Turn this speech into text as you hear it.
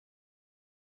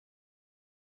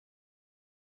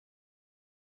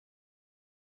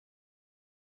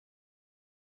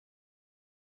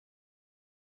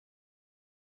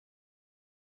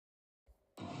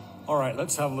All right,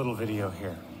 let's have a little video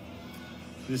here.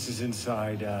 This is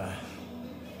inside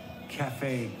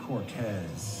Cafe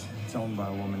Cortez. It's owned by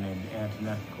a woman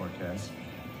named Cortez.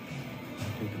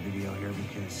 I'll take a video here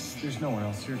because there's no one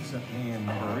else here except me and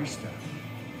the barista.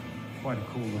 Quite a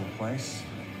cool little place.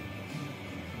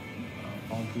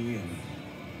 Funky and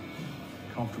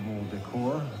comfortable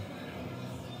decor.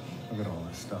 Look at all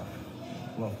this stuff.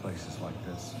 Love places like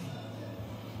this.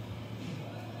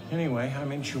 Anyway,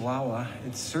 I'm in Chihuahua.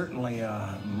 It's certainly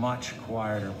a much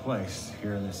quieter place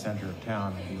here in the center of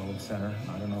town, the old center.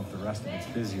 I don't know if the rest of it's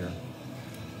busier,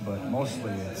 but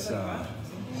mostly it's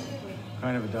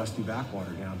kind of a dusty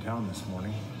backwater downtown this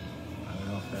morning. I don't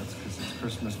know if that's because it's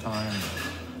Christmas time,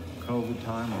 or COVID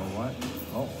time, or what.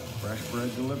 Oh, fresh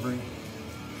bread delivery.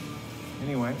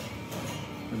 Anyway,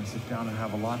 I'm gonna sit down and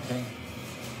have a latte.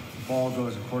 If all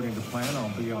goes according to plan,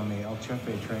 I'll be on the El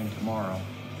Chefe train tomorrow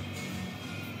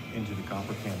into the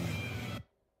Copper Canyon.